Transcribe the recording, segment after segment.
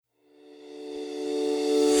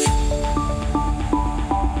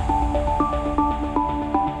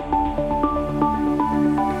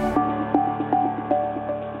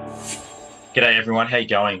G'day everyone, how you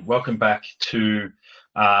going? Welcome back to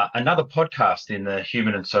another podcast in the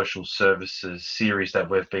Human and Social Services series that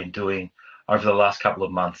we've been doing over the last couple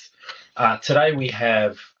of months. Today we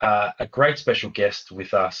have a great special guest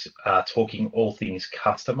with us talking all things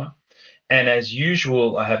customer. And as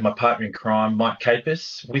usual, I have my partner in crime, Mike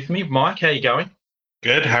Capus, with me. Mike, how you going?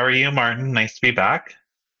 Good. How are you, Martin? Nice to be back.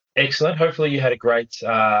 Excellent. Hopefully you had a great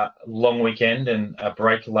long weekend and a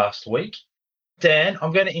break last week. Dan,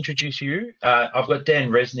 I'm going to introduce you. I've got Dan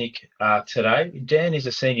Resnick today. Dan is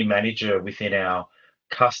a senior manager within our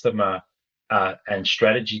customer and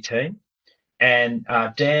strategy team. And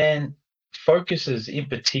Dan focuses in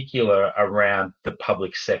particular around the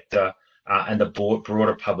public sector and the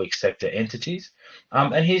broader public sector entities.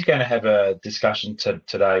 And he's going to have a discussion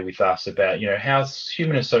today with us about, how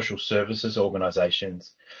human and social services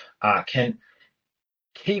organisations can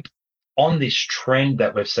keep on this trend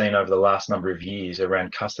that we've seen over the last number of years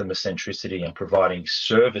around customer centricity and providing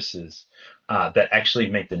services that actually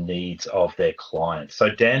meet the needs of their clients. So,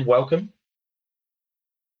 Dan, welcome.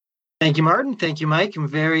 Thank you, Martin. Thank you, Mike. I'm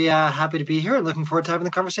very happy to be here and looking forward to having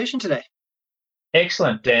the conversation today.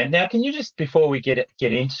 Excellent, Dan. Now, can you just, before we get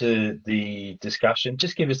into the discussion,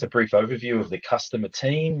 just give us a brief overview of the customer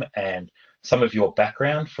team and some of your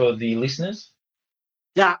background for the listeners?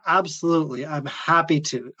 Yeah, absolutely. I'm happy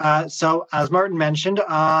to. So, as Martin mentioned,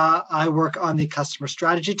 I work on the customer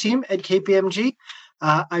strategy team at KPMG.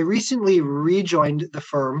 I recently rejoined the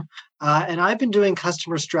firm, and I've been doing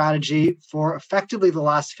customer strategy for effectively the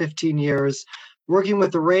last 15 years, working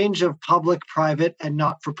with a range of public, private, and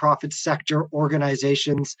not-for-profit sector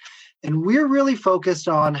organizations. And we're really focused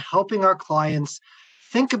on helping our clients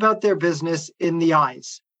think about their business in the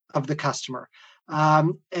eyes of the customer.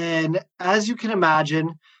 And as you can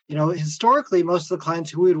imagine, historically, most of the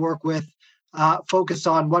clients who we'd work with focus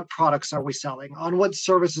on what products are we selling, on what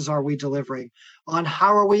services are we delivering, on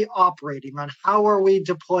how are we operating, on how are we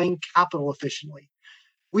deploying capital efficiently.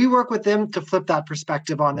 We work with them to flip that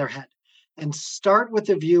perspective on their head and start with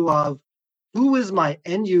the view of who is my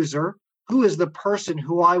end user, who is the person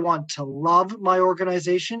who I want to love my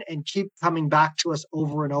organization and keep coming back to us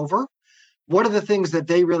over and over. What are the things that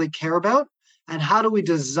they really care about? And how do we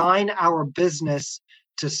design our business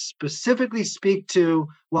to specifically speak to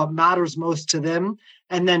what matters most to them,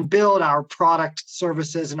 and then build our product,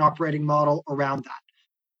 services, and operating model around that?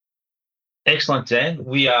 Excellent, Dan.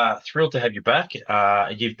 We are thrilled to have you back.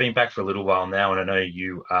 You've been back for a little while now, and I know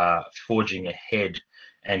you are forging ahead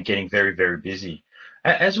and getting very, very busy.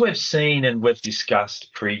 As we've seen and we've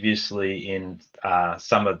discussed previously in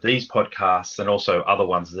some of these podcasts and also other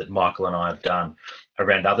ones that Michael and I have done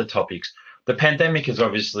around other topics, the pandemic has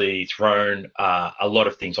obviously thrown a lot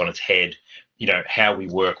of things on its head. How we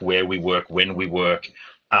work, where we work, when we work,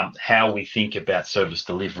 how we think about service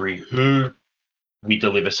delivery, who we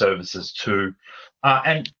deliver services to.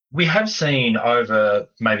 And we have seen over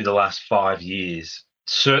maybe the last 5 years,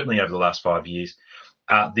 certainly over the last 5 years,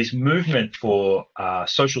 this movement for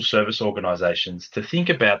social service organisations to think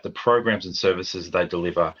about the programs and services they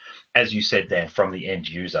deliver, as you said, Dan, from the end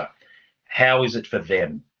user. How is it for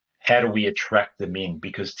them? How do we attract them in?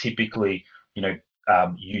 Because typically,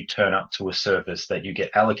 you turn up to a service that you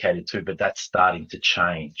get allocated to, but that's starting to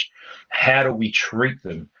change. How do we treat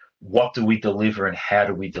them? What do we deliver and how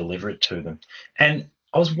do we deliver it to them? And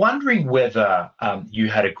I was wondering whether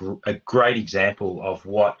you had a great example of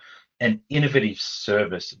what an innovative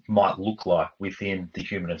service might look like within the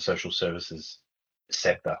human and social services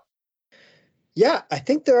sector. Yeah, I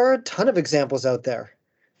think there are a ton of examples out there.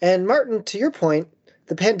 And Martin, to your point,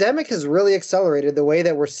 the pandemic has really accelerated the way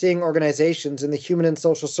that we're seeing organizations in the human and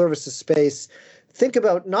social services space think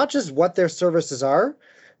about not just what their services are,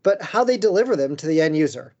 but how they deliver them to the end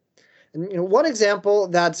user. And one example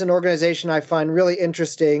that's an organization I find really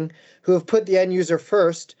interesting who have put the end user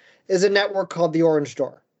first is a network called the Orange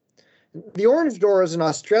Door. The Orange Door is an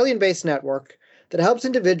Australian-based network that helps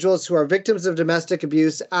individuals who are victims of domestic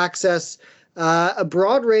abuse access a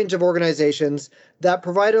broad range of organizations that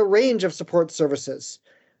provide a range of support services.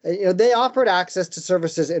 They offered access to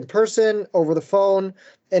services in person, over the phone,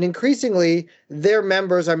 and increasingly, their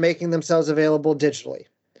members are making themselves available digitally.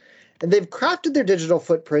 And they've crafted their digital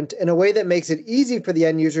footprint in a way that makes it easy for the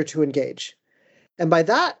end user to engage. And by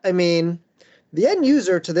that, I mean, the end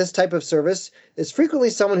user to this type of service is frequently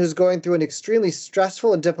someone who's going through an extremely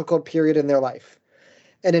stressful and difficult period in their life.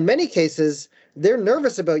 And in many cases, they're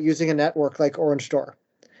nervous about using a network like Orange Door.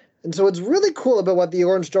 And so what's really cool about what the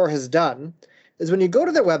Orange Door has done is when you go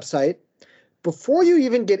to their website, before you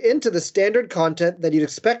even get into the standard content that you'd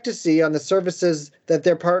expect to see on the services that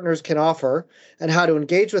their partners can offer and how to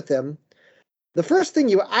engage with them, The first thing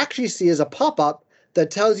you actually see is a pop-up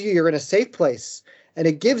that tells you you're in a safe place, and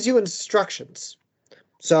it gives you instructions.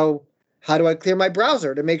 So, how do I clear my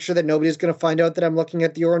browser to make sure that nobody's going to find out that I'm looking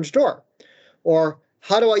at the orange door? Or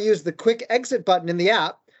how do I use the quick exit button in the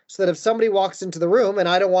app so that if somebody walks into the room and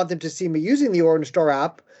I don't want them to see me using the Orange Door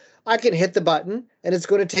app, I can hit the button and it's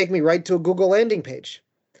going to take me right to a Google landing page.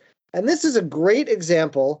 And this is a great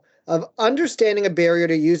example of understanding a barrier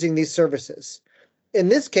to using these services. In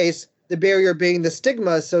this case, the barrier being the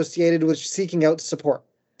stigma associated with seeking out support.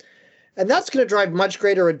 And that's going to drive much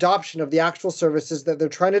greater adoption of the actual services that they're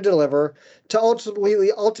trying to deliver to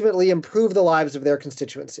ultimately improve the lives of their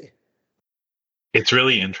constituency. It's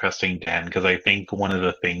really interesting, Dan, because I think one of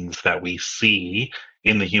the things that we see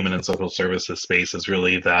in the human and social services space is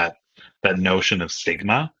really that notion of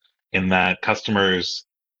stigma, in that customers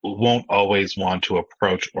won't always want to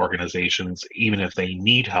approach organizations even if they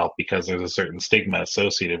need help because there's a certain stigma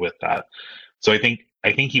associated with that. So I think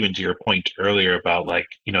even to your point earlier about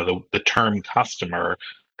the term customer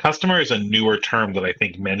is a newer term that I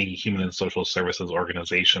think many human and social services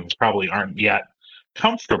organizations probably aren't yet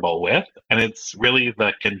comfortable with, and it's really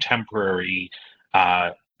the contemporary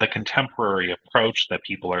approach that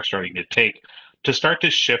people are starting to take to start to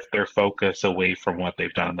shift their focus away from what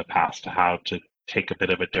they've done in the past to how to take a bit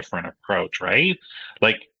of a different approach, right?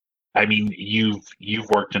 Like, I mean, you've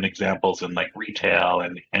worked in examples in like retail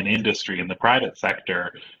and industry in the private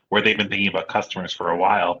sector where they've been thinking about customers for a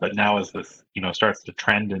while, but now as this starts to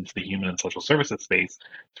trend into the human and social services space,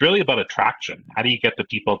 it's really about attraction. How do you get the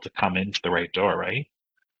people to come into the right door, right?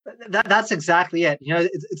 That's exactly it.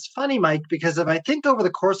 It's funny, Mike, because if I think over the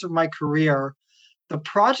course of my career, the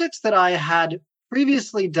projects that I had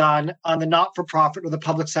previously done on the not-for-profit or the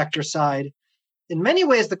public sector side, in many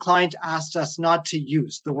ways, the client asked us not to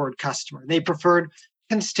use the word customer. They preferred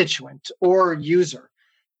constituent or user.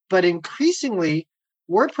 But increasingly,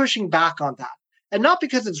 we're pushing back on that. And not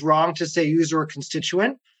because it's wrong to say user or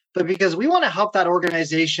constituent, but because we want to help that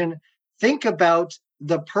organization think about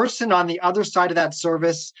the person on the other side of that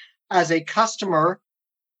service as a customer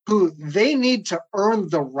who they need to earn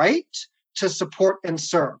the right to support and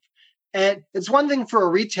serve. And it's one thing for a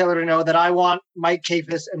retailer to know that I want Mike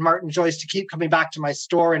Kafis and Martin Joyce to keep coming back to my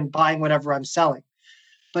store and buying whatever I'm selling.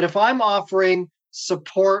 But if I'm offering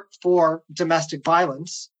support for domestic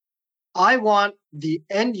violence, I want the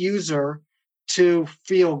end user to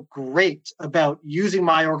feel great about using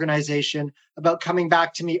my organization, about coming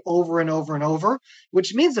back to me over and over and over,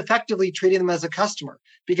 which means effectively treating them as a customer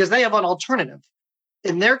because they have an alternative.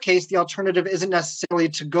 In their case, the alternative isn't necessarily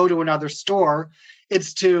to go to another store.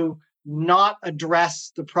 It's to not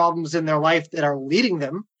address the problems in their life that are leading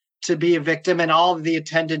them to be a victim and all of the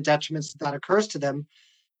attendant detriments that occurs to them.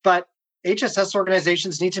 But HSS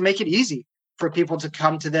organizations need to make it easy for people to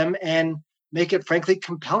come to them and make it frankly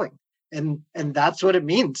compelling. And that's what it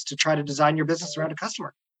means to try to design your business around a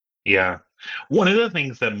customer. Yeah. One of the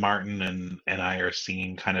things that Martin and I are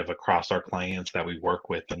seeing kind of across our clients that we work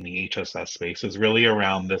with in the HSS space is really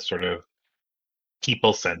around this sort of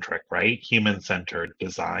people-centric, right? Human-centered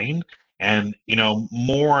design. And,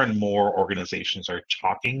 more and more organizations are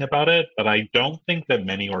talking about it, but I don't think that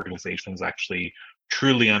many organizations actually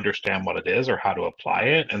truly understand what it is or how to apply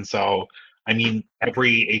it. And so, I mean,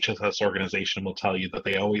 every HSS organization will tell you that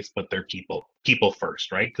they always put their people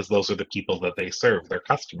first, right? Because those are the people that they serve, their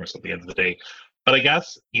customers at the end of the day. But I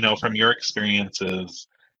guess, from your experiences,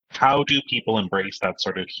 how do people embrace that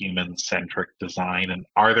sort of human-centric design? And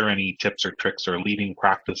are there any tips or tricks or leading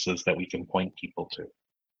practices that we can point people to?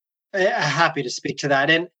 Happy to speak to that.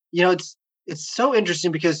 And, it's so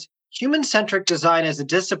interesting because human-centric design as a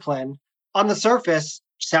discipline on the surface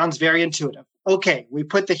sounds very intuitive. Okay, we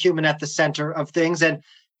put the human at the center of things, and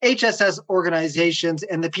HSS organizations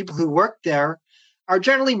and the people who work there are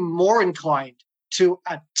generally more inclined to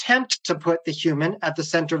attempt to put the human at the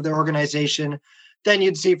center of their organization than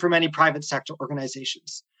you'd see from any private sector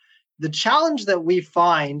organizations. The challenge that we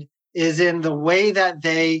find is in the way that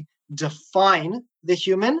they define the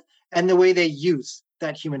human and the way they use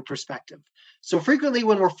that human perspective. So frequently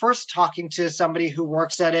when we're first talking to somebody who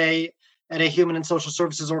works at a human and social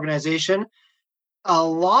services organization, a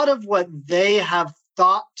lot of what they have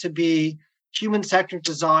thought to be human-centric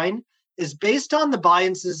design is based on the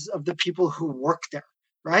biases of the people who work there,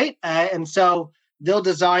 right? And so they'll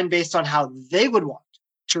design based on how they would want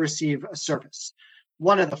to receive a service.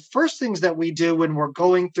 One of the first things that we do when we're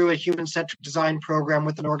going through a human-centric design program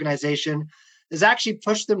with an organization is actually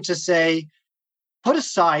push them to say, put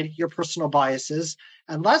aside your personal biases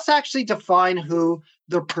and let's actually define who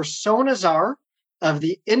the personas are of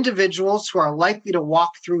the individuals who are likely to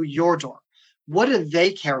walk through your door. What do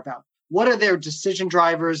they care about? what are their decision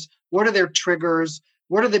drivers, what are their triggers,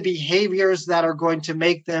 what are the behaviors that are going to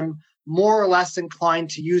make them more or less inclined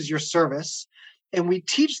to use your service. And we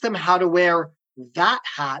teach them how to wear that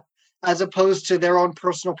hat as opposed to their own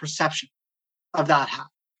personal perception of that hat.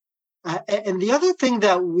 And the other thing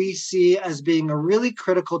that we see as being a really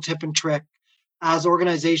critical tip and trick as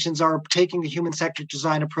organizations are taking the human-centric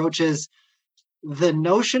design approach is the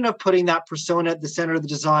notion of putting that persona at the center of the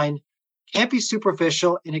design can't be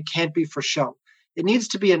superficial and it can't be for show. It needs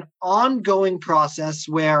to be an ongoing process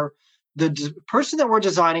where the person that we're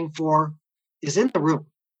designing for is in the room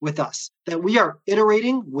with us, that we are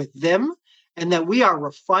iterating with them, and that we are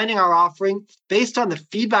refining our offering based on the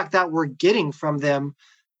feedback that we're getting from them,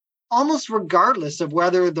 almost regardless of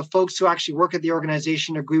whether the folks who actually work at the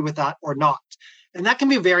organization agree with that or not. And that can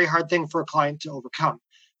be a very hard thing for a client to overcome.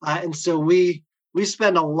 And so we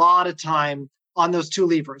spend a lot of time on those two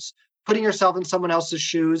levers, putting yourself in someone else's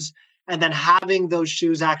shoes and then having those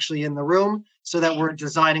shoes actually in the room so that we're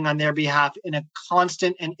designing on their behalf in a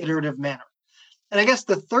constant and iterative manner. And I guess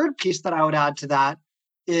the third piece that I would add to that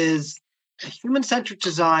is a human-centric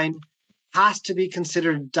design has to be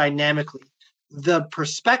considered dynamically. The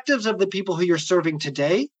perspectives of the people who you're serving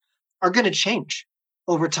today are going to change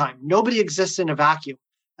over time. Nobody exists in a vacuum.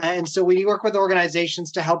 And so we work with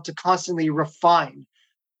organizations to help to constantly refine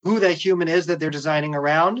who the human is that they're designing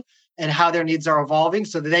around and how their needs are evolving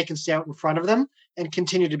so that they can stay out in front of them and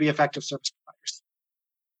continue to be effective service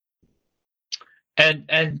providers.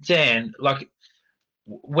 And Dan, like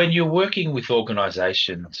when you're working with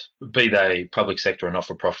organizations, be they public sector or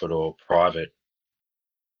not-for-profit or private,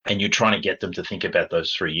 and you're trying to get them to think about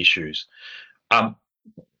those three issues,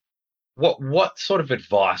 what sort of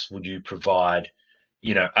advice would you provide,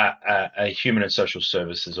 a human and social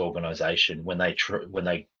services organization when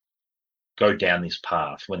they go down this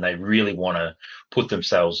path, when they really want to put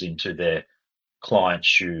themselves into their client's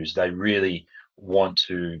shoes, they really want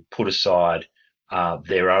to put aside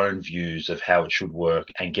their own views of how it should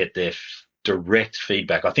work and get their direct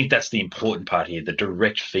feedback? I think that's the important part here. The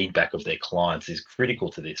direct feedback of their clients is critical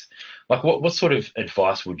to this. Like, what sort of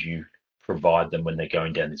advice would you provide them when they're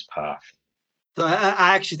going down this path? So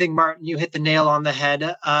I actually think, Martin, you hit the nail on the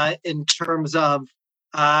head in terms of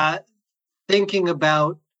thinking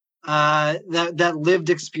about that lived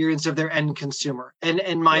experience of their end consumer.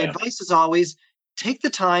 And my advice is always take the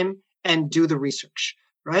time and do the research,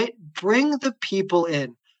 right? Bring the people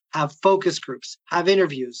in, have focus groups, have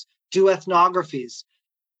interviews, do ethnographies.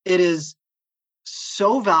 It is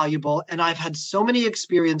so valuable. And I've had so many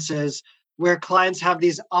experiences where clients have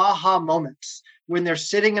these aha moments when they're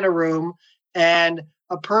sitting in a room and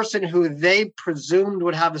a person who they presumed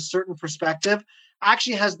would have a certain perspective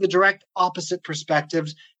actually has the direct opposite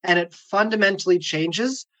perspectives. And it fundamentally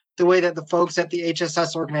changes the way that the folks at the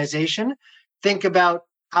HSS organization think about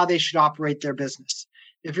how they should operate their business.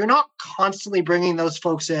 If you're not constantly bringing those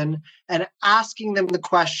folks in and asking them the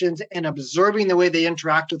questions and observing the way they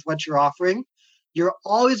interact with what you're offering, you're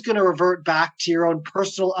always going to revert back to your own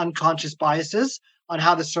personal unconscious biases on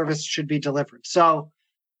how the service should be delivered. So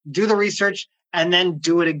do the research and then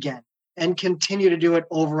do it again and continue to do it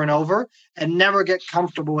over and over and never get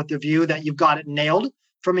comfortable with the view that you've got it nailed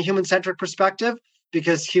from a human-centric perspective,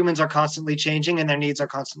 because humans are constantly changing and their needs are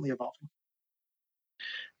constantly evolving.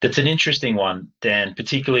 That's an interesting one, Dan,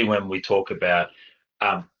 particularly when we talk about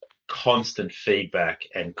constant feedback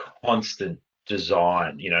and constant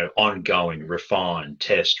design, ongoing, refine,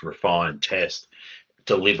 test,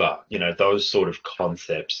 deliver, those sort of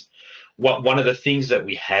concepts. One of the things that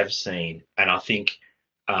we have seen, and I think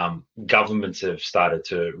governments have started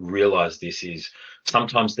to realize this, is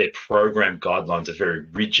sometimes their program guidelines are very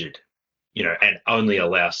rigid, and only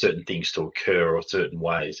allow certain things to occur or certain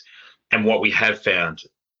ways. And what we have found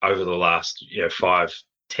over the last 5-10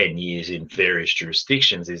 years in various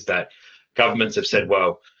jurisdictions is that governments have said,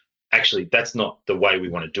 well, actually, that's not the way we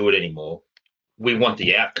want to do it anymore. We want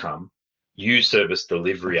the outcome. You, service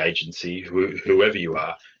delivery agency, whoever you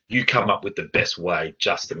are, you come up with the best way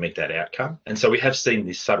just to meet that outcome. And so we have seen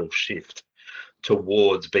this subtle shift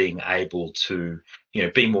towards being able to,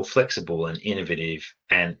 be more flexible and innovative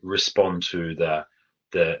and respond to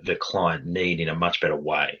the client need in a much better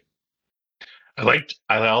way. I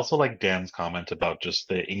also like Dan's comment about just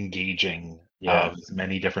the engaging of as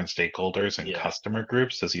many different stakeholders and customer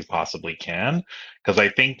groups as you possibly can. Because I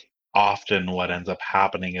think often what ends up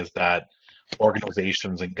happening is that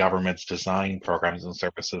organizations and governments design programs and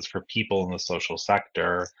services for people in the social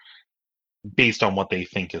sector based on what they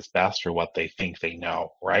think is best or what they think they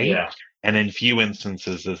know, right? Yeah. And in few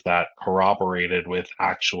instances is that corroborated with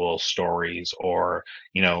actual stories or,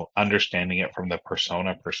 understanding it from the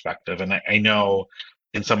persona perspective. And I know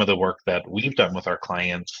in some of the work that we've done with our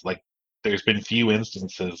clients, like there's been few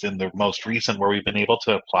instances in the most recent where we've been able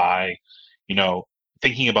to apply, you know,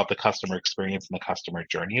 thinking about the customer experience and the customer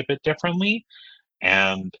journey a bit differently.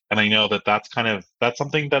 And I know that that's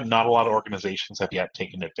something that not a lot of organizations have yet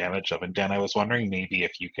taken advantage of. And Dan, I was wondering maybe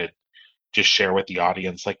if you could just share with the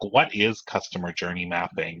audience, like, what is customer journey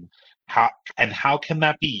mapping? How can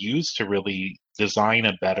that be used to really design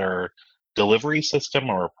a better delivery system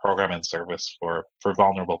or a program and service for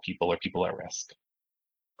vulnerable people or people at risk?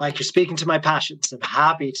 Mike, you're speaking to my passions. I'm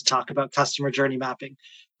happy to talk about customer journey mapping.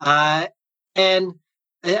 And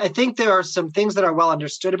I think there are some things that are well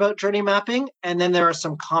understood about journey mapping, and then there are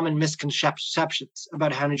some common misconceptions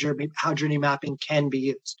about how journey mapping can be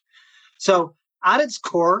used. So at its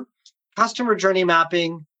core, customer journey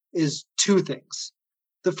mapping is two things.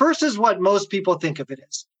 The first is what most people think of it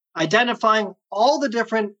as, identifying all the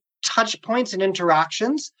different touch points and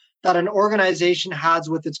interactions that an organization has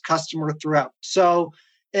with its customer throughout. So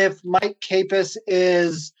if Mike Capus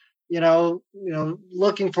is,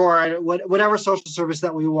 looking for whatever social service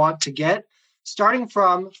that we want to get, starting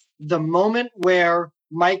from the moment where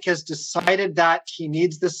Mike has decided that he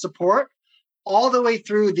needs this support, all the way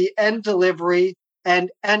through the end delivery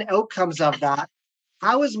and outcomes of that.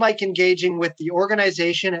 How is Mike engaging with the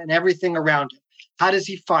organization and everything around it? How does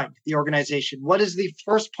he find the organization? What is the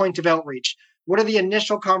first point of outreach? What are the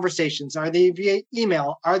initial conversations? Are they via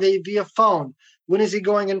email? Are they via phone? When is he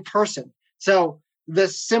going in person? So the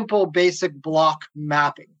simple basic block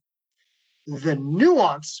mapping. The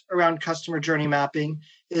nuance around customer journey mapping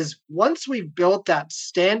is once we've built that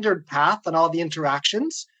standard path on all the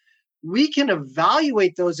interactions, we can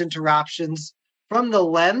evaluate those interactions from the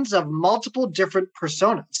lens of multiple different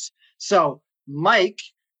personas. So Mike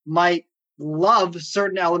might love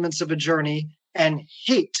certain elements of a journey and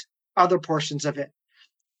hate other portions of it.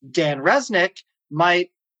 Dan Resnick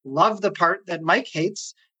might love the part that Mike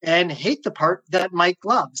hates and hate the part that Mike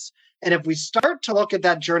loves. And if we start to look at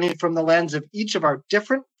that journey from the lens of each of our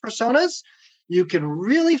different personas, you can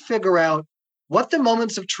really figure out what the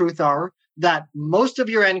moments of truth are that most of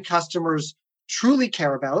your end customers truly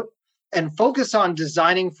care about and focus on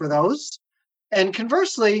designing for those. And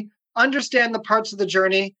conversely, understand the parts of the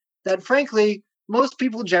journey that, frankly, most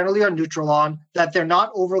people generally are neutral on, that they're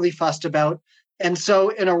not overly fussed about. And so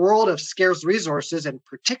in a world of scarce resources, and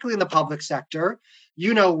particularly in the public sector,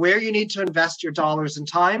 you know where you need to invest your dollars and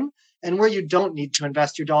time and where you don't need to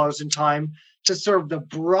invest your dollars and time to serve the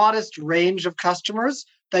broadest range of customers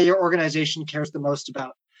that your organization cares the most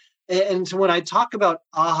about. And so when I talk about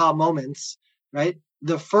aha moments, right,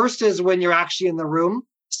 the first is when you're actually in the room,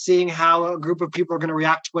 seeing how a group of people are going to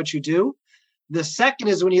react to what you do. The second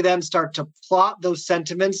is when you then start to plot those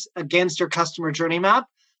sentiments against your customer journey map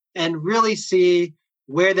and really see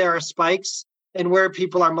where there are spikes and where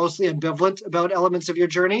people are mostly ambivalent about elements of your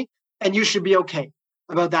journey. And you should be okay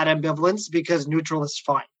about that ambivalence because neutral is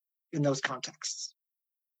fine in those contexts.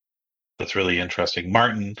 That's really interesting.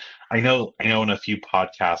 Martin, I know in a few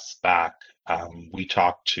podcasts back, we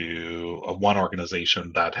talked to one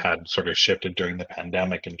organization that had sort of shifted during the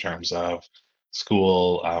pandemic in terms of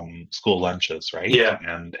school lunches, right? Yeah.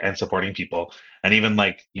 And supporting people. And even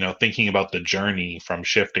thinking about the journey from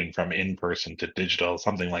shifting from in-person to digital,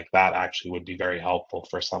 something like that actually would be very helpful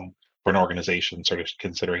for an organization sort of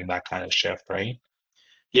considering that kind of shift, right?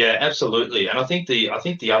 Yeah, absolutely. And I think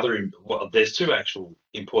the other, there's two actual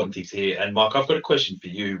important things here. And Mike, I've got a question for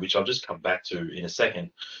you, which I'll just come back to in a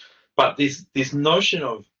second. But this notion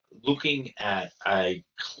of looking at a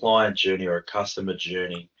client journey or a customer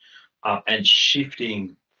journey and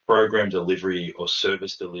shifting program delivery or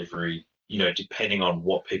service delivery, depending on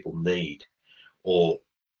what people need or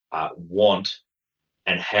want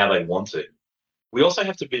and how they want it. We also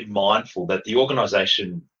have to be mindful that the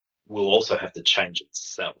organization will also have to change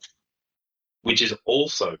itself, which is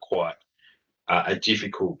also quite a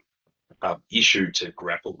difficult issue to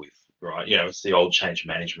grapple with, right? It's the old change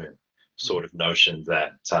management sort of notion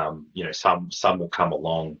that, some will come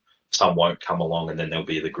along, some won't come along, and then there'll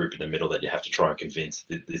be the group in the middle that you have to try and convince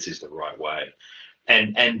that this is the right way.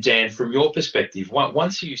 And Dan, from your perspective,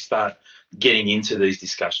 once you start getting into these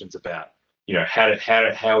discussions about,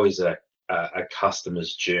 how is a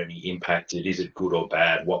customer's journey impacted? Is it good or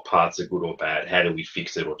bad? What parts are good or bad? How do we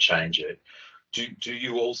fix it or change it? Do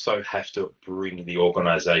you also have to bring the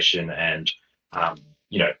organization and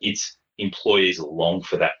its employees along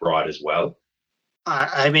for that ride as well?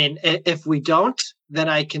 I mean, if we don't, then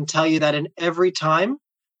I can tell you that in every time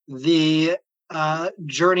the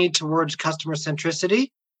journey towards customer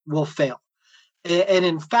centricity will fail. And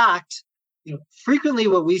in fact, frequently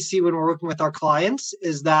what we see when we're working with our clients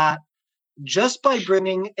is that just by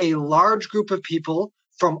bringing a large group of people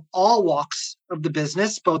from all walks of the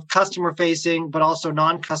business, both customer facing, but also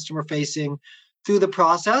non-customer facing through the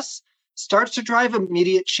process, starts to drive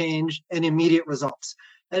immediate change and immediate results.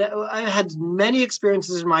 And I had many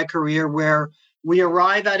experiences in my career where we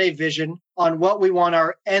arrive at a vision on what we want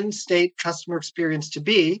our end state customer experience to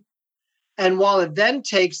be. And while it then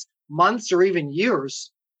takes months or even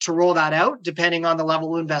years to roll that out, depending on the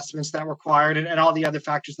level of investments that are required and all the other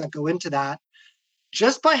factors that go into that,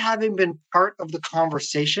 just by having been part of the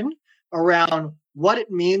conversation around what it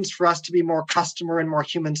means for us to be more customer and more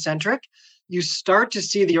human-centric, you start to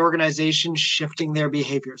see the organization shifting their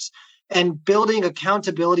behaviors and building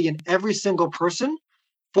accountability in every single person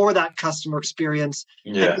for that customer experience.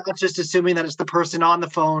 Yeah. And not just assuming that it's the person on the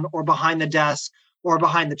phone or behind the desk or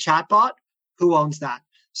behind the chatbot who owns that.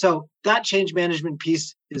 So that change management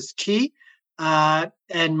piece is key.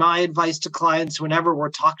 And my advice to clients whenever we're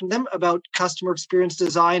talking to them about customer experience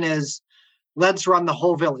design is, let's run the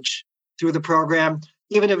whole village through the program.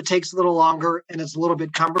 Even if it takes a little longer and it's a little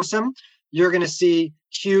bit cumbersome, you're going to see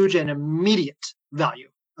huge and immediate value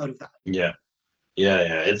out of that. Yeah.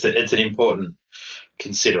 It's an important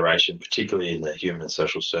consideration, particularly in the human and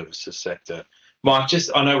social services sector. Mike,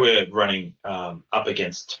 I know we're running up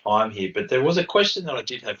against time here, but there was a question that I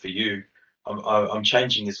did have for you. I'm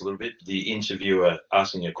changing this a little bit. The interviewer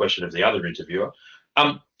asking a question of the other interviewer.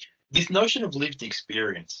 This notion of lived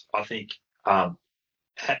experience, I think,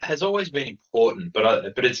 has always been important,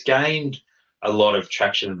 but it's gained a lot of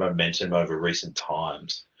traction and momentum over recent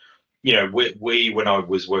times. We when I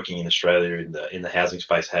was working in Australia in the housing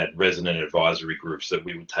space, had resident advisory groups that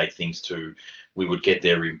we would take things to. We would get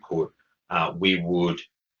their input. We would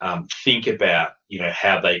think about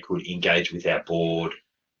how they could engage with our board.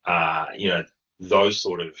 Those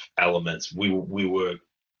sort of elements. We were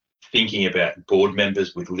thinking about board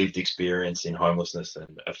members with lived experience in homelessness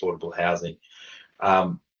and affordable housing.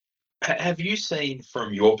 Have you seen,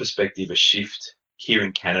 from your perspective, a shift here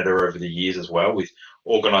in Canada over the years as well, with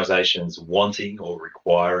organisations wanting or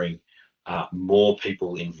requiring more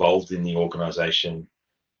people involved in the organisation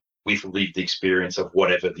with lived experience of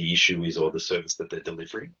whatever the issue is or the service that they're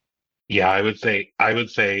delivering? Yeah, I would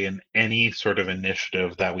say in any sort of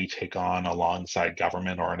initiative that we take on alongside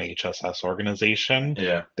government or an HSS organization,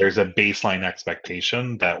 there's a baseline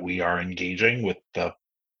expectation that we are engaging with the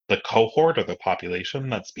cohort or the population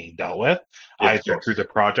that's being dealt with, either through the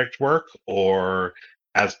project work or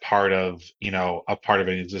as part of a part of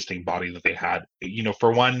an existing body that they had.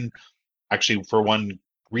 For one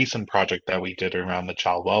recent project that we did around the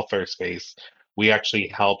child welfare space, we actually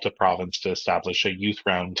helped a province to establish a youth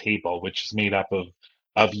round table, which is made up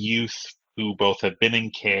of youth who both have been in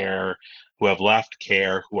care, who have left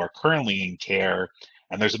care, who are currently in care.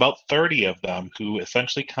 And there's about 30 of them who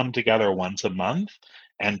essentially come together once a month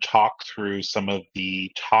and talk through some of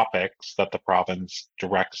the topics that the province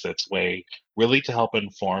directs its way, really to help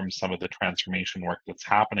inform some of the transformation work that's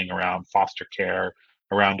happening around foster care,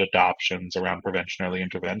 around adoptions, around prevention, early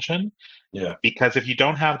intervention. Yeah. Because if you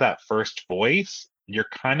don't have that first voice, you're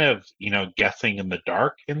kind of, guessing in the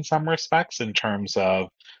dark in some respects, in terms of,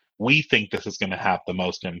 we think this is going to have the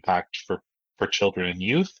most impact for children and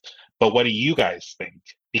youth, but what do you guys think?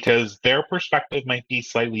 Because their perspective might be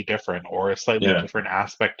slightly different, or a slightly different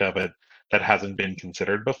aspect of it that hasn't been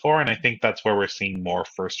considered before. And I think that's where we're seeing more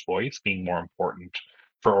first voice being more important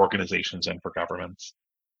for organizations and for governments.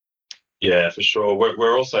 Yeah, for sure.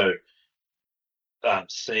 We're also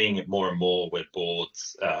seeing it more and more where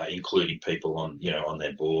boards, including people on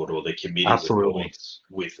their board or their committees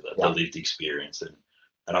with the lived experience,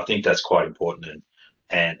 and I think that's quite important.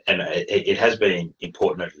 And it has been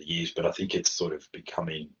important over the years, but I think it's sort of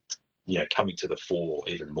becoming, coming to the fore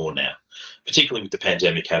even more now, particularly with the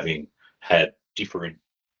pandemic having had different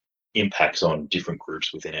impacts on different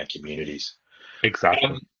groups within our communities.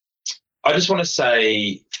 Exactly. I just want to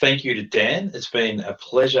say thank you to Dan. It's been a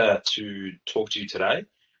pleasure to talk to you today.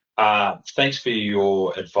 Thanks for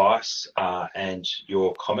your advice and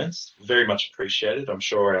your comments. Very much appreciated. I'm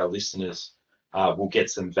sure our listeners will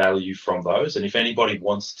get some value from those. And if anybody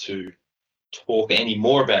wants to talk any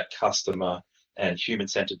more about customer and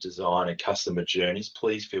human-centered design and customer journeys,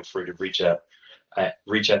 please feel free to reach out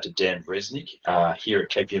to Dan Resnick here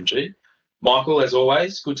at KPMG. Michael, as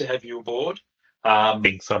always, good to have you aboard.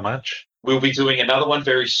 Thanks so much. We'll be doing another one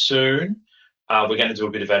very soon. We're going to do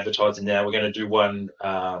a bit of advertising now. We're going to do one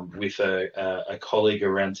with a colleague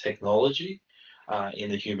around technology in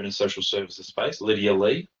the human and social services space, Lydia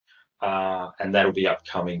Lee. and that'll be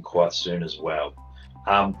upcoming quite soon as well.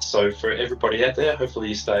 So for everybody out there, hopefully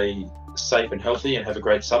you stay safe and healthy and have a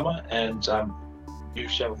great summer, and you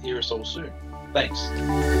shall hear us all soon.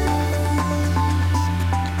 Thanks.